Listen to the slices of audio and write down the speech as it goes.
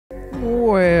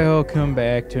Welcome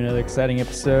back to another exciting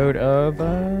episode of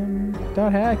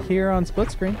Dot Hack here on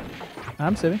SplitScreen.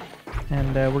 I'm Civvie,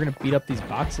 and we're gonna beat up these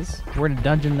boxes. We're in a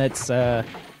dungeon that's a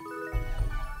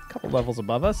couple levels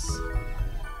above us.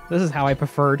 This is how I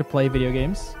prefer to play video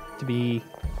games, to be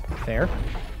fair.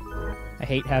 I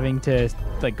hate having to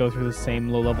like go through the same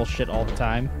low-level shit all the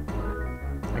time.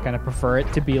 I kind of prefer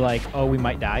it to be like, oh, we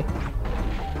might die.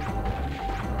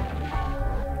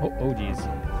 Oh, geez.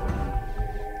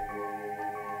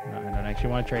 I don't actually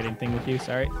want to trade anything with you,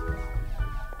 sorry.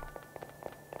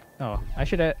 Oh, I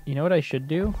should, you know what I should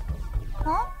do?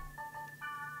 Huh?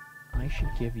 I should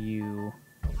give you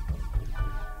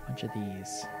a bunch of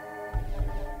these.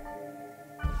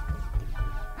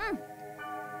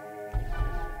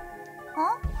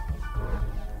 Huh?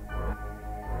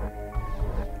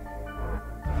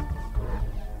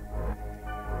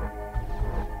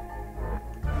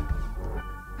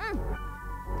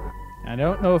 I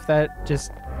don't know if that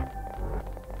just...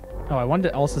 Oh, I wanted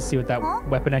to also see what that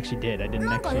weapon actually did. I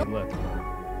didn't actually look.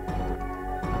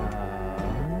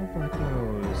 Black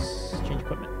Rose. Change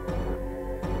equipment.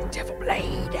 Devil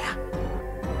Blade.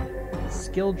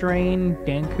 Skill Drain,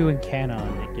 Danku, and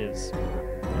Cannon it gives.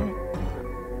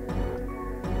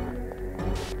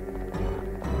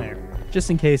 There. Just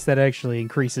in case that actually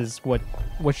increases what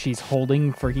she's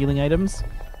holding for healing items.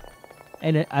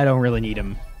 And I don't really need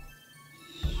them.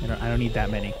 I don't need that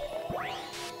many.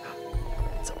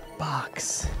 It's a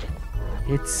box.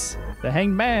 It's the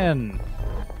Hanged Man.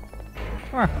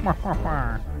 Alright,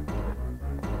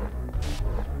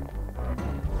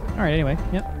 anyway,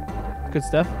 yep. Good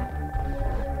stuff.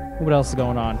 What else is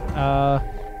going on?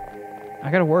 I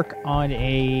gotta work on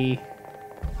a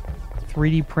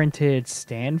 3D printed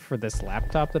stand for this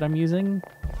laptop that I'm using.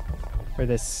 Or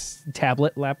this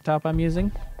tablet laptop I'm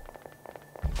using.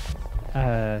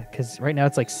 Because right now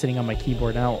it's like sitting on my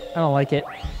keyboard. I don't like it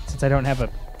since I don't have a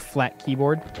flat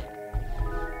keyboard.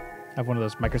 I have one of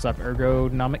those Microsoft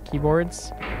ergonomic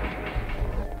keyboards.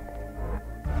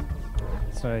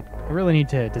 So I really need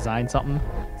to design something.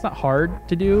 It's not hard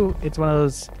to do. It's one of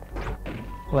those,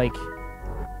 like,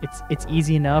 it's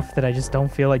easy enough that I just don't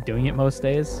feel like doing it most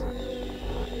days.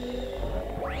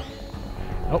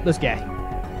 Oh, this guy.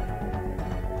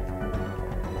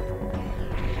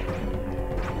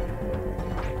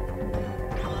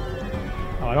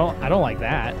 I don't like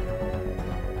that.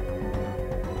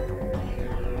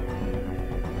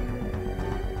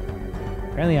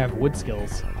 Apparently I have wood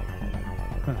skills.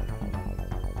 Huh.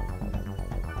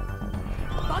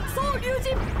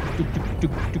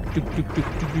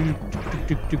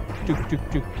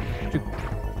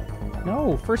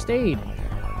 No, first aid.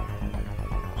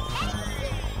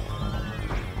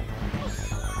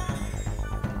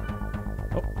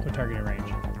 Oh, no targeting range.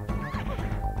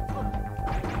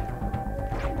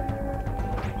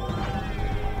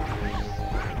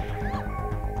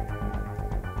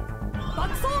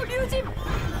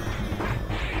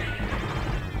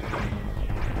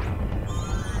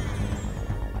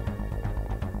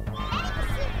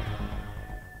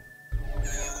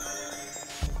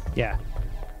 Yeah.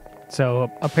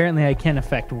 So apparently I can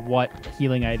affect what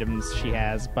healing items she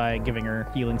has by giving her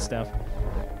healing stuff.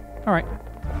 Alright.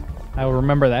 I will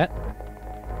remember that.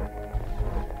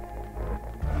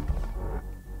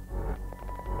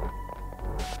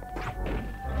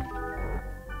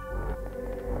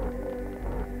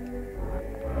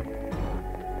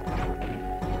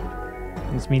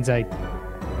 This means I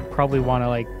probably want to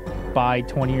like buy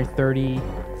 20 or 30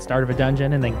 at the start of a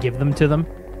dungeon and then give them to them.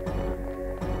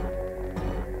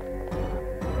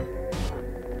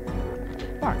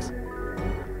 Box.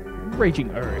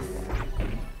 Raging Earth.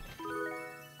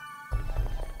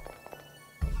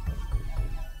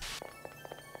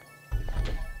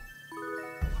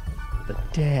 The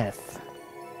Death.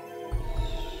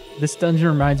 This dungeon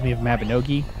reminds me of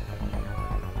Mabinogi.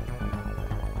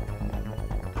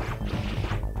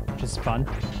 Which is fun,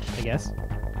 I guess.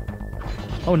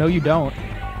 Oh, no, you don't.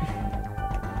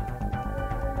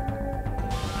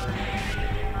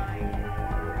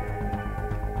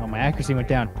 Oh, my accuracy went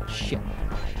down. Shit.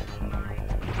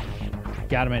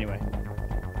 Got him anyway.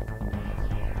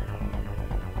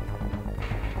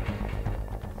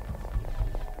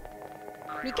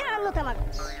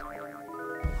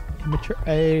 Immature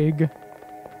egg.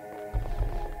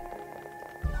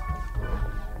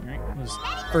 Alright, let's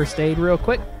first aid real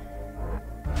quick.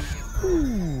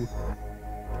 Ooh.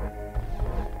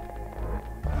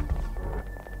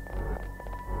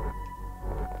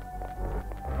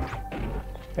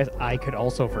 Guess I could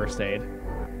also first aid.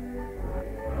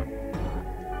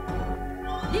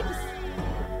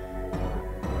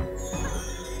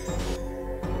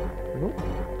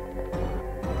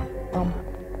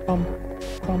 bum,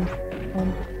 bum,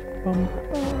 bum, bum,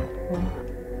 bum,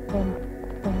 bum,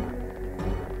 bum.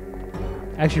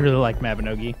 I actually really like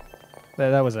Mabinogi.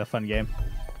 That was a fun game.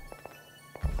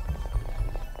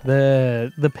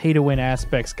 The pay-to-win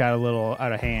aspects got a little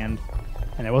out of hand,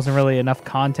 and there wasn't really enough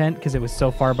content because it was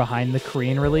so far behind the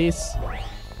Korean release.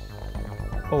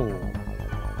 Oh.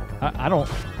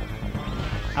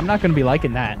 I'm not going to be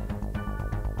liking that.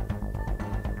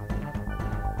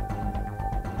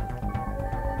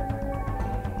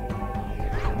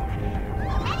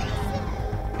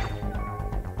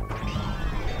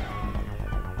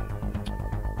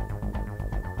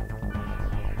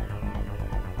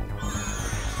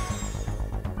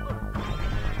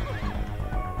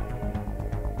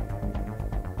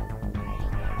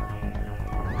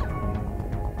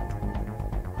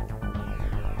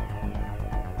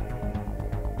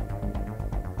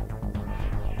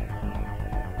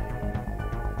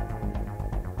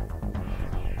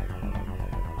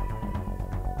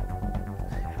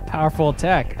 Powerful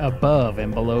attack above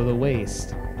and below the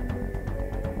waist.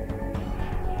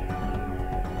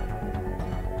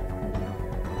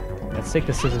 Let's take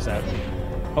the scissors out.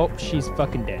 Oh, she's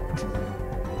fucking dead.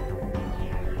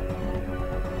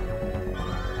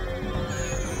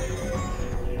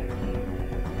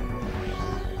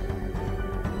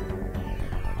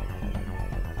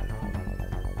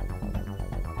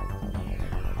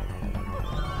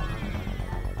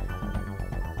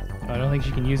 I don't think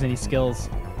she can use any skills.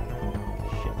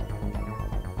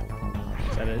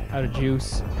 Out of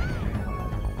juice.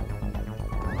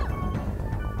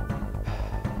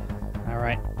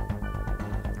 Alright.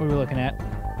 What are we looking at?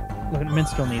 Looking at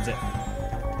Minstrel needs it.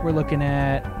 We're looking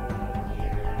at...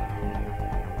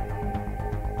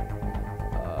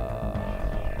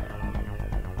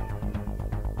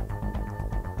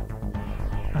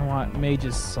 I want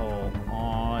Mage's Soul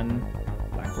on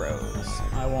Black Rose.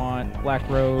 I want Black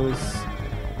Rose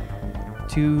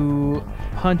to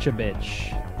punch a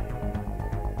bitch.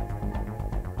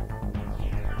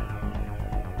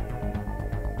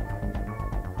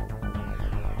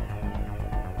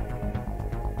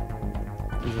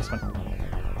 This one.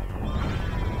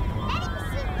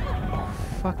 Oh,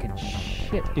 fucking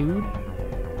shit, dude.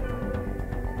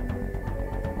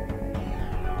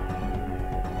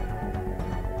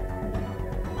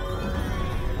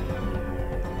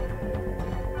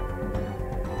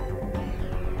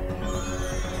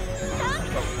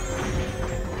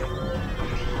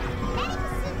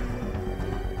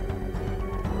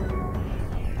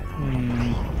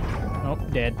 Oh,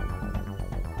 dead.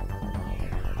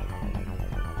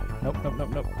 Nope, nope, nope,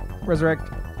 nope. Resurrect.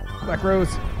 Black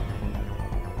Rose.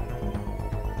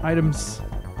 Items.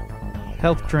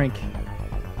 Health drink.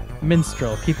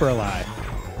 Minstrel. Keep her alive.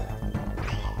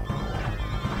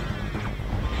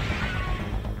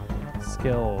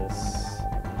 Skills.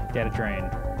 Data drain.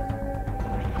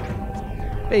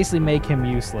 Basically make him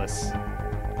useless.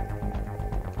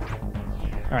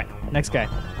 Alright, next guy.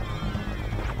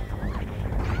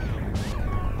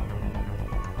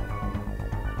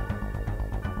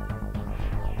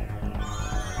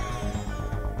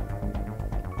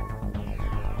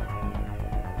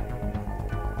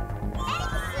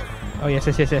 Oh, yes,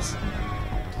 yes, yes, yes.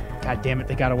 God damn it,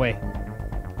 they got away.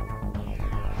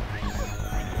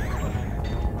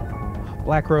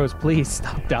 Black Rose, please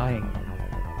stop dying.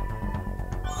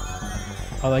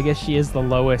 Oh, I guess she is the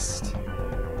lowest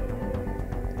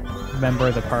member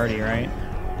of the party, right?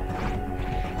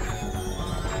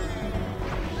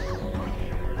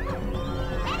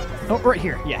 Oh, right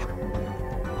here, yeah.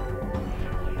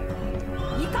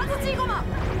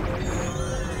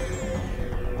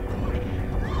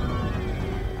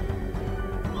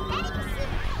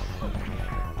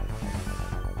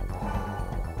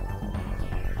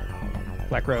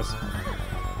 Black Rose.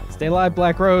 Stay alive,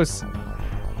 Black Rose.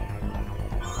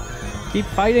 Keep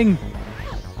fighting.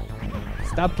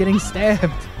 Stop getting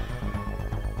stabbed.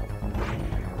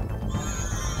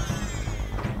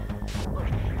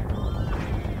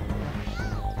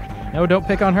 No, don't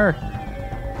pick on her.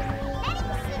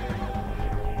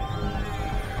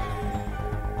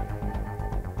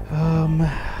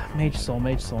 Mage Soul,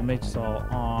 Mage Soul, Mage Soul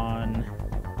on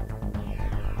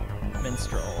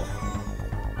Minstrel.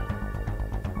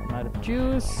 I'm out of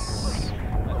juice.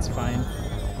 That's fine.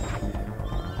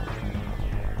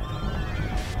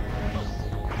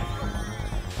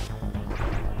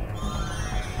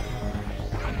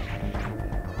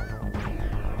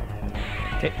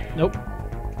 Okay, nope.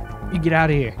 You get out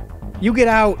of here. You get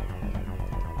out!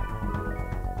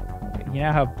 You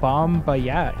now have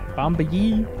Bombayat.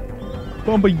 Bombayi.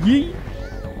 Bombayi.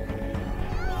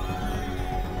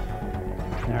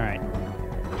 Alright.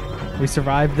 We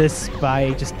survived this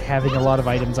by just having a lot of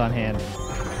items on hand.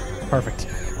 Perfect.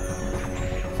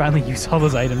 Finally use all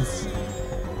those items.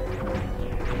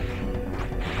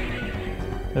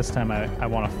 This time I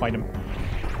want to fight him.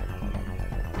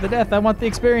 The death, I want the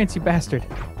experience, you bastard.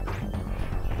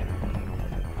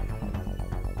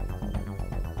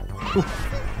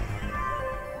 Oof.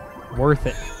 Worth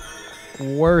it.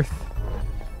 Worth.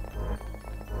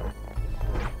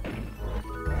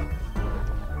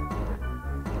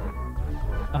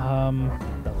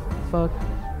 The fuck?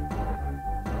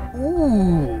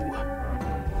 Ooh.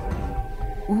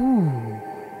 Ooh.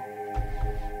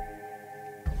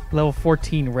 Level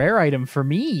 14 rare item for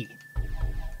me.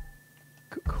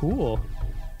 Cool.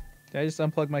 Did I just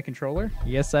unplug my controller?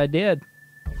 Yes, I did.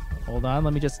 Hold on,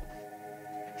 let me just...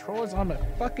 Controller's on my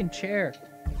fucking chair.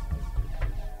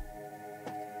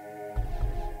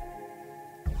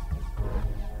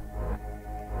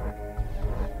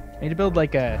 I need to build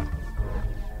like a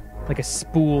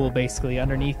spool basically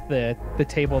underneath the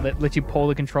table that lets you pull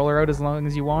the controller out as long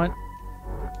as you want.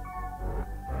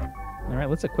 All right,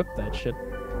 let's equip that shit.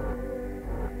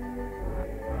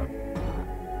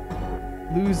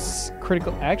 Lose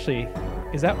critical... Actually,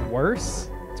 is that worse?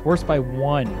 It's worse by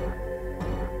 1.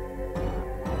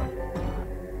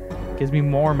 Gives me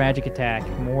more magic attack,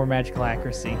 more magical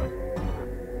accuracy.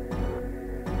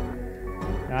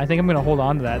 I think I'm going to hold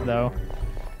on to that, though.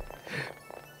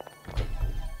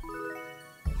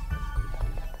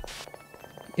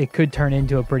 It could turn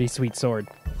into a pretty sweet sword.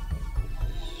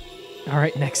 All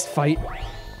right, next fight.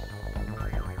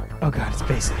 Oh god, it's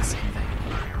basically the same thing.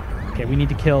 Okay, we need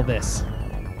to kill this.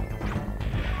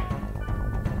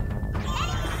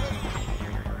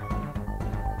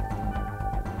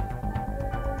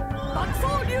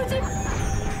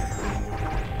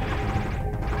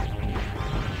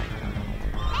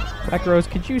 Black Rose,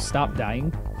 could you stop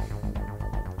dying?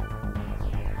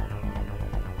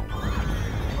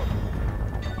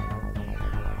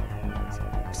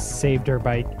 Saved her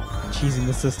by cheesing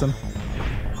the system.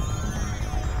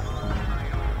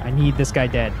 I need this guy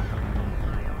dead.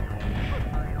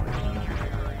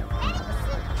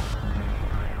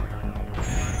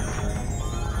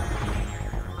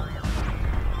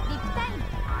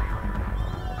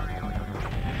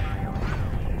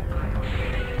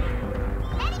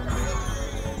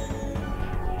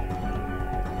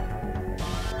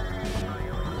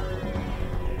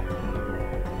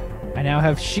 I now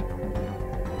have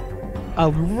a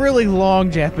really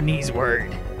long Japanese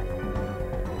word.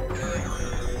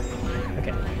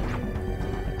 Okay.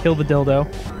 Kill the dildo.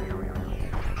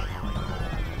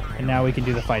 And now we can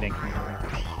do the fighting.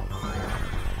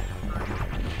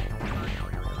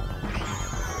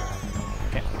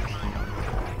 Okay.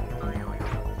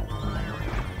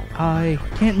 I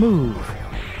can't move.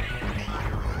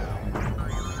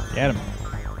 Get him.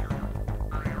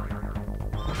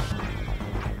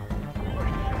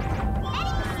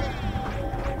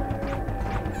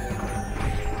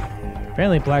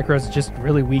 Apparently Black Rose is just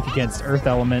really weak against Earth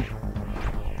Element,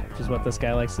 which is what this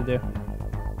guy likes to do.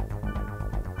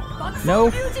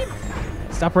 No!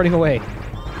 Stop running away.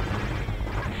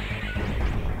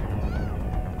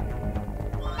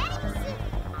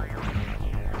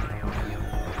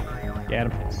 Get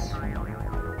him.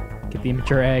 Get the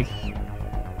immature egg.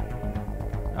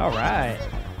 Alright.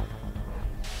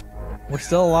 We're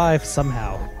still alive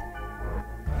somehow.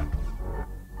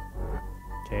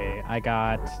 Okay, I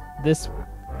got this.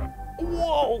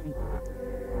 Whoa!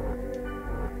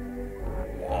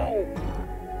 Whoa!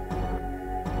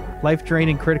 Life drain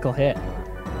and critical hit.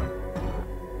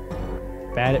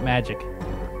 Bad at magic.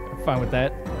 I'm fine with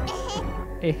that.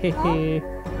 Hey,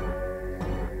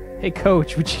 hey,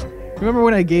 coach, would you remember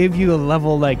when I gave you a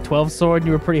level like 12 sword and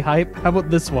you were pretty hype? How about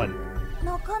this one?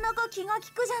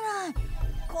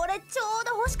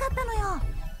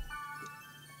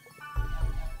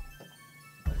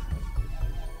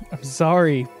 I'm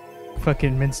sorry,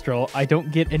 fucking minstrel. I don't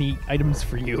get any items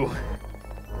for you.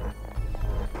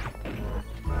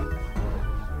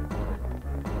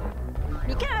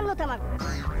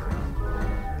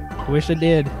 Wish I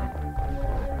did.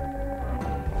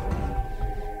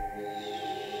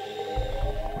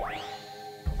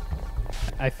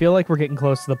 I feel like we're getting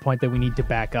close to the point that we need to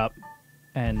back up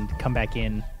and come back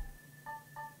in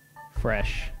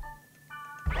fresh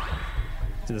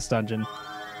to this dungeon.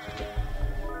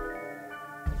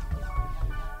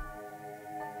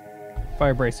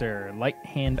 Fire Bracer, light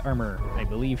hand armor. I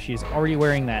believe she's already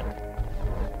wearing that.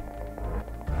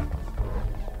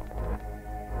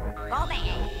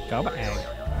 Go back.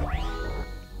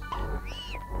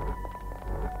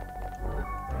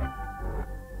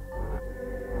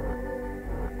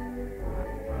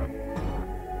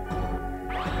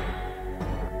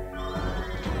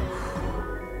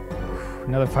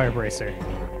 Another fire bracer.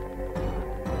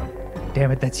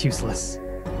 Damn it, that's useless.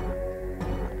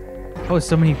 Oh,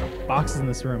 so many boxes in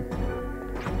this room.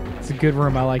 It's a good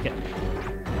room, I like it.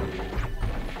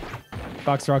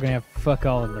 Boxes are all gonna have fuck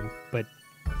all in them, but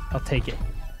I'll take it.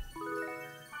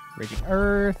 Raging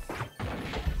Earth.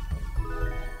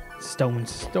 Stone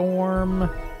Storm.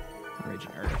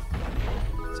 Raging Earth.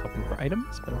 It's hoping for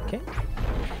items, but okay.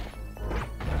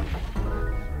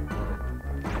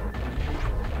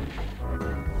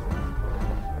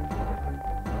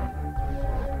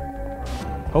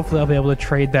 Hopefully I'll be able to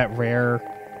trade that rare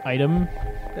item,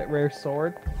 that rare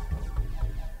sword,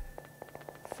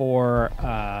 for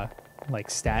like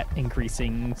stat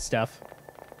increasing stuff.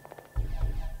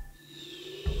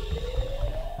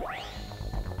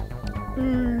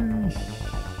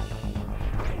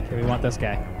 Okay, we want this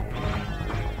guy.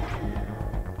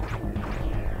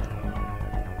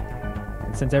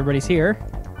 And since everybody's here,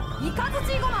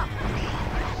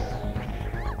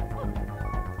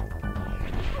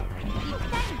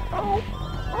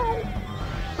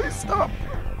 please stop.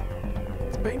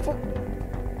 It's painful.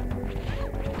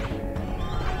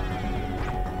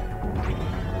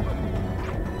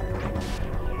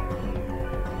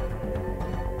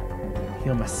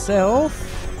 Heal myself.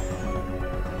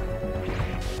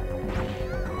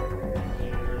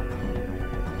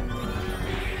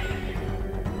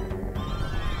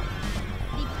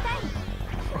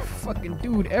 Oh, fucking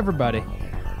dude, everybody.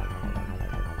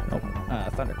 Oh,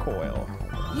 Thunder Coil.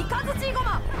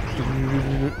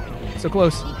 So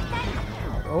close.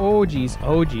 Oh jeez.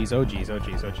 Oh jeez. Oh jeez. Oh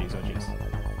jeez. Oh jeez. Oh jeez.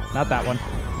 Not that one.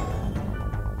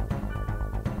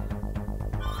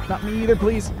 Not me either,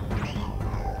 please.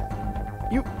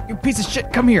 You piece of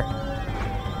shit, come here.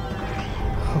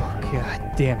 Oh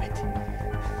god damn it.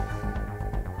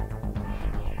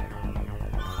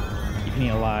 Keep me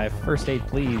alive. First aid,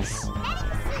 please.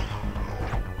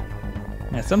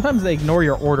 Yeah, sometimes they ignore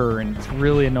your order and it's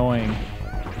really annoying.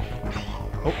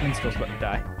 Oh, Minstrel's about to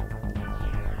die.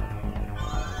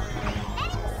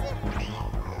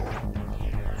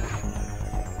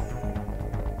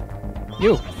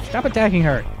 You! Stop attacking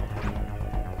her!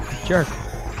 Jerk.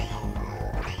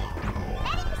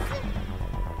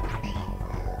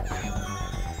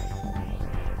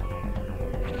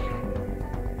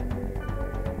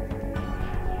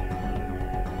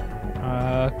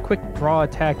 Quick draw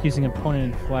attack using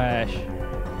opponent and flash.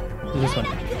 Do this one.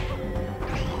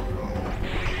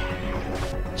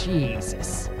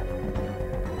 Jesus.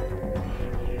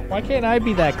 Why can't I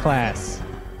be that class?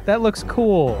 That looks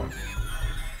cool.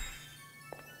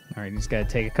 Alright, you just gotta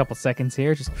take a couple seconds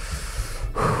here. Just.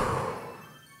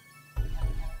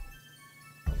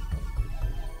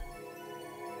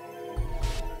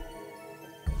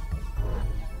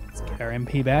 Let's get our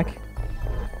MP back.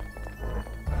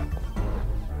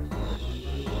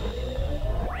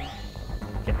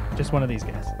 Okay, just one of these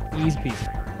guys. Easy peasy.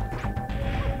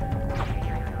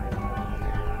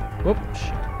 Whoop,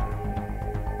 shit.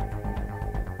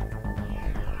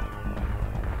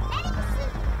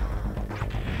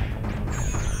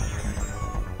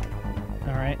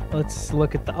 Alright, let's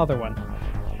look at the other one.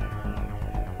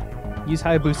 Use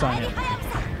Hayabusa on him.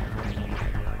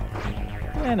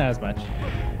 Eh, not as much.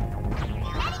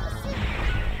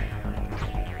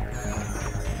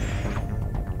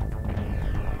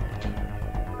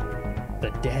 The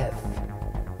death.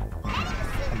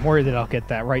 I'm worried that I'll get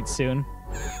that right soon.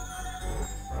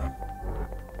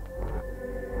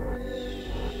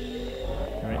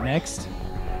 Alright, next.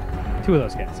 Two of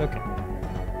those guys, okay.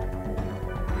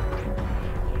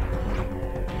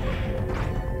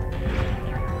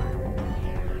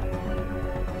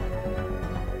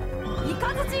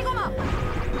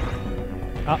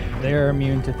 Oh, they're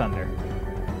immune to thunder.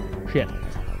 Shit.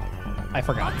 I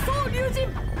forgot.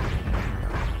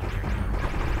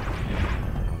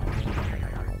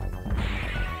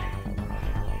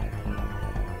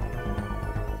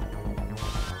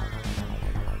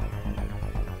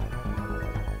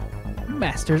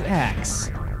 Master's Axe.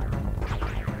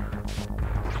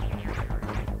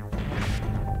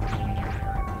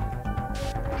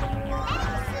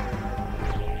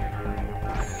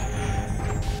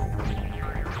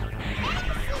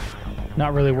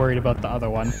 Not really worried about the other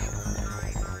one.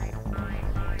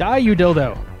 Die, you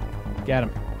dildo! Get him.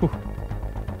 Whew.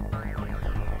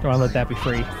 Don't want to let that be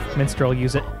free. Minstrel,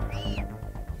 use it.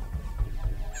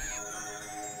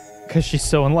 Because she's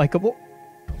so unlikable.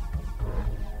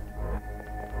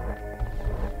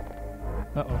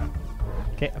 Uh-oh.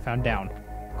 Okay, I found down.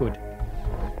 Good.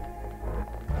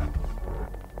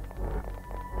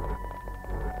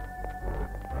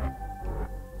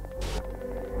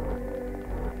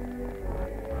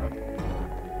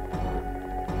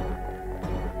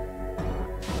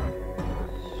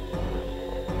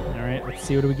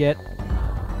 see what do we get.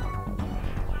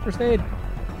 First aid.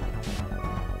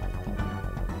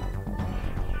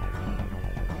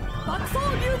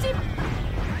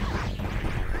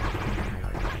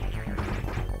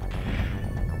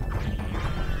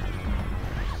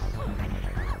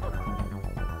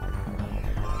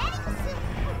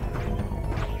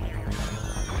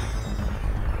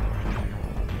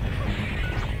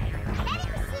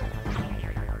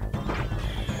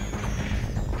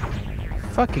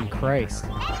 Fucking Christ.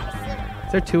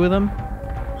 Is there two of them?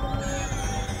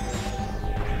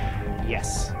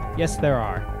 Yes. Yes, there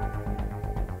are.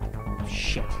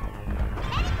 Shit.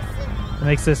 It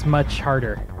makes this much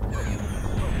harder.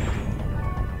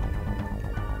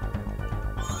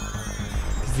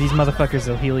 Because these motherfuckers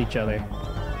will heal each other.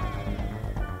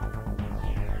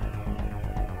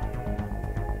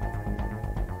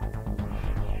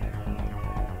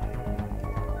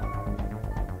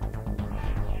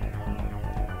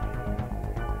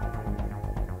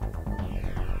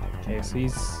 Okay, so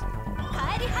he's...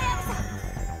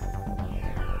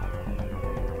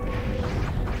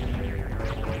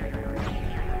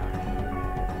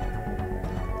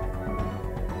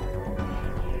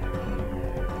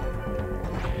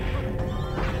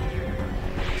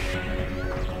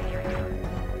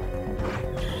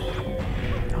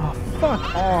 Oh,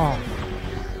 fuck off!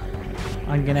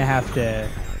 I'm gonna have to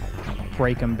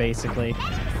break him, basically.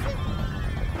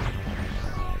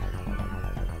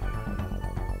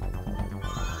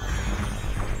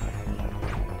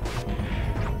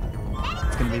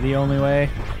 Be the only way.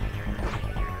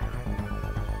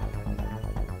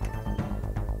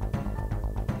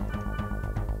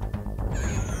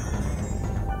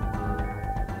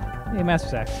 Hey,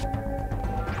 Master Axe.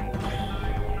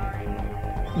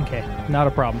 Okay, not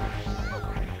a problem.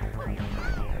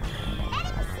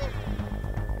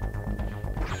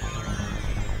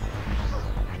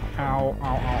 Ow, ow, ow, ow,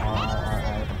 ow, ow.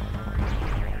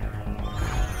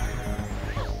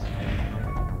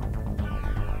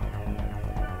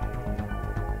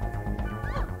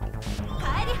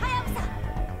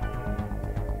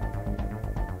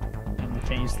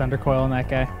 Change Thunder Coil on that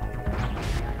guy.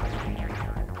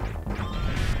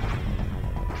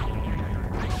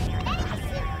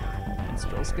 And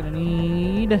Spill's gonna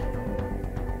need... Oh,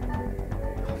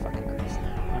 fucking Christ.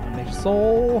 Major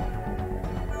Soul.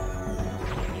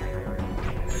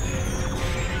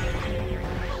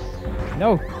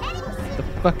 No! Get the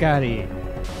fuck out of here.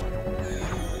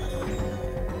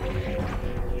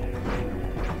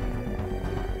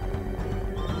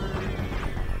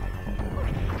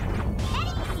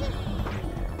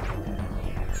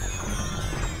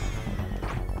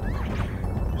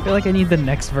 I feel like I need the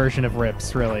next version of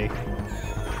Rips, really.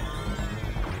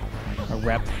 A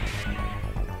rep.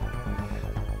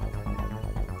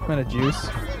 I'm out of juice.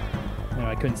 No,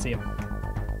 I couldn't see him.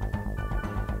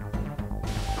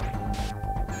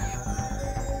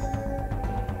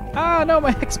 Ah, no,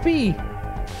 my XP!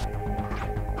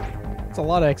 It's a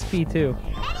lot of XP, too.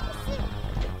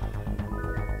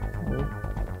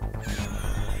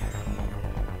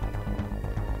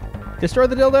 Destroy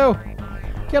the dildo!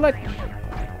 Kill it!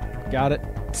 Got it.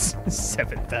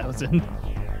 7,000.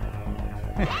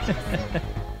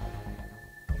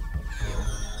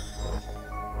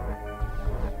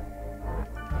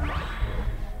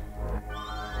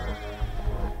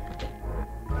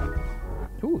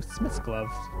 Ooh, Smith's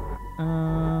gloves.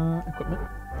 Equipment.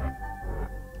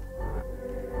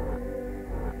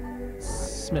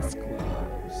 Smith's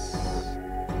gloves.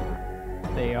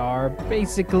 They are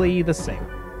basically the same.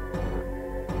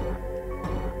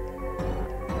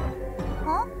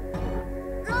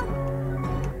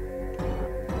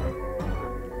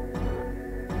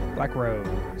 Black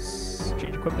Rose.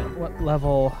 Change equipment. What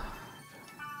level?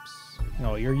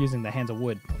 No, you're using the Hands of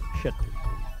Wood. Shit.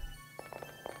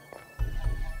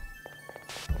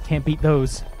 Can't beat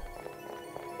those.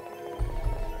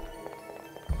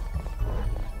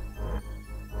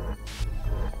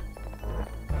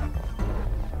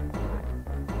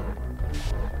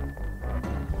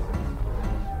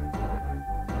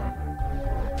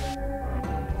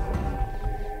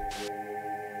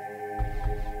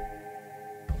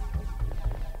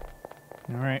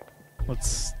 All right,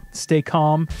 let's stay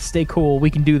calm, stay cool. We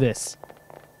can do this.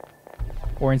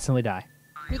 Or instantly die.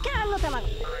 The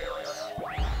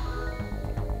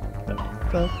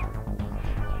fuck?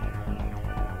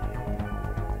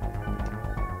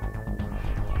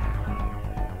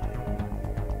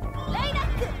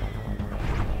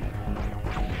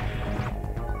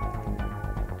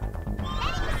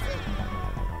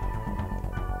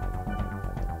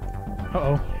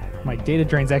 Uh-oh. My data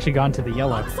drain's actually gone to the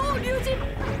yellow.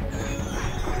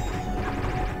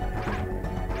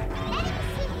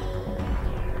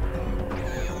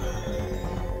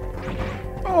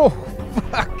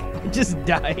 just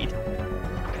died.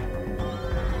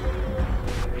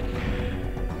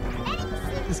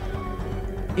 Just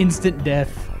instant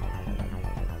death.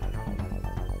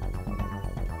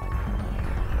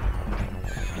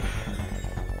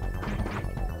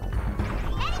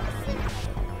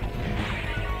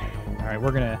 Alright,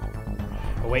 we're gonna...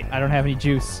 Oh, wait, I don't have any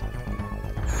juice.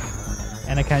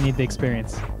 And I kind of need the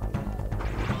experience.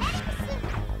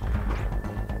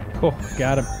 Cool,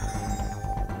 got him.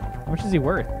 How much is he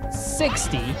worth?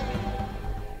 60?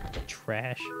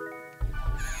 Trash.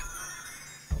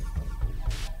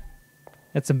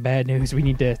 That's some bad news. We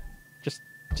need to just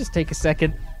take a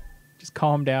second. Just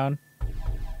calm down.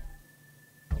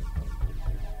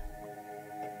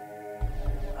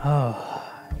 Oh.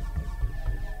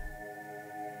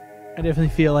 I definitely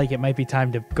feel like it might be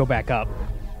time to go back up.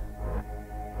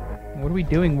 What are we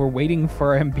doing? We're waiting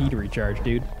for our MP to recharge,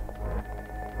 dude.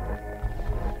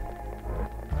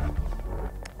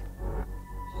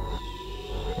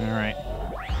 Alright.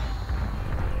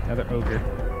 Another ogre.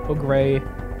 Ogre.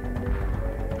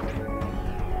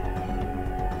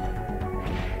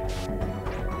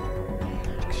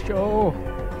 Show.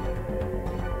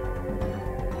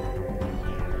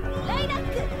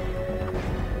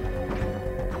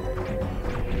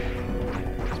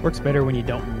 This works better when you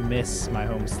don't miss my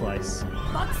home slice.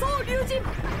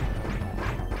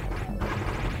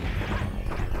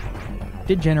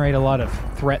 Did generate a lot of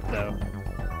threat, though.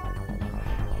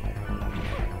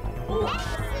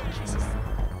 Jesus.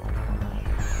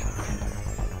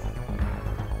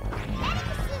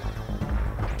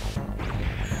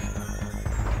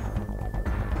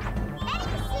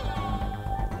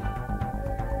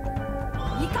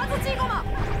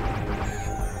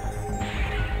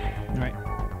 Alright.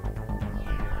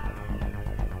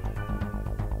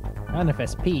 Not enough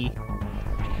SP.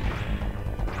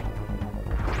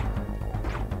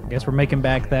 Guess we're making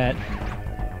back that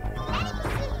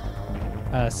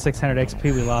 600 XP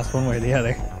we lost one way or the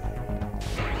other.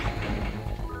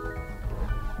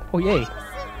 Oh, yay.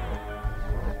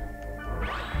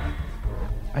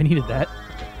 I needed that.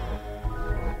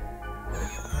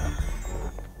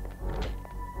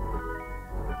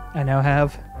 I now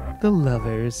have the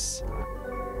lovers.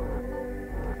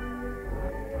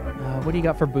 What do you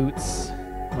got for boots?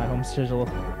 My home sigil.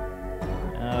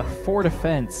 4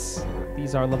 defense.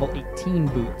 These are level 18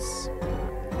 boots.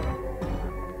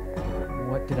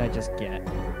 What did I just get?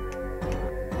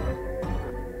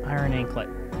 Iron anklet.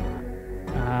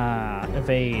 Ah,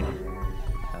 evade.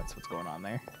 That's what's going on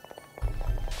there.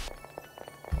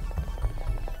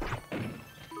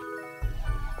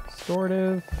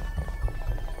 Restorative.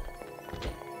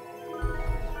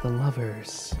 The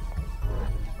lovers.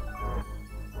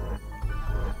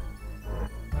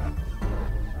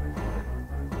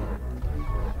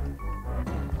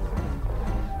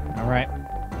 Alright.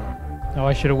 Oh,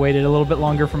 I should have waited a little bit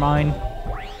longer for mine.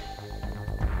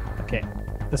 Okay,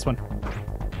 this one.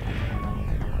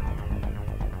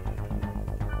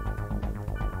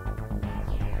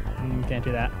 Can't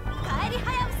do that.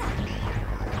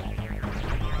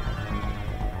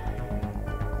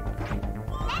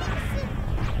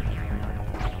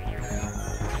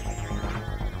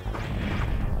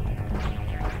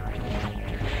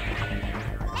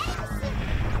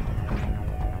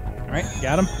 Alright,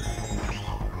 got him.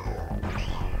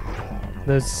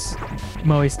 Those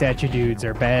Moe statue dudes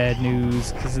are bad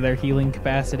news because of their healing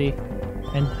capacity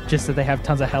and just that they have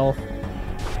tons of health.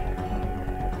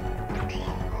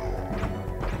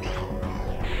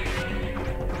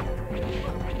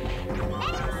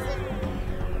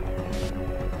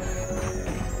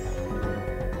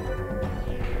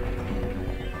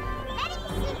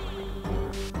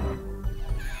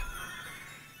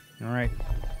 All right,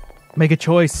 make a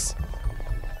choice.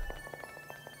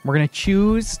 We're gonna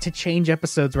choose to change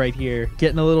episodes right here.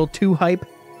 Getting a little too hype,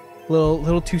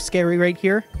 little too scary right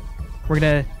here. We're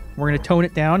gonna tone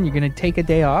it down. You're gonna take a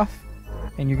day off,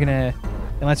 and you're gonna,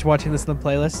 unless you're watching this in the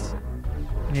playlist,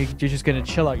 and you're just gonna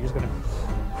chill out. You're just gonna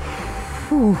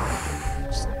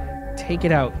just take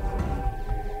it out.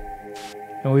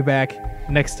 And we'll be back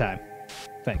next time.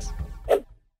 Thanks.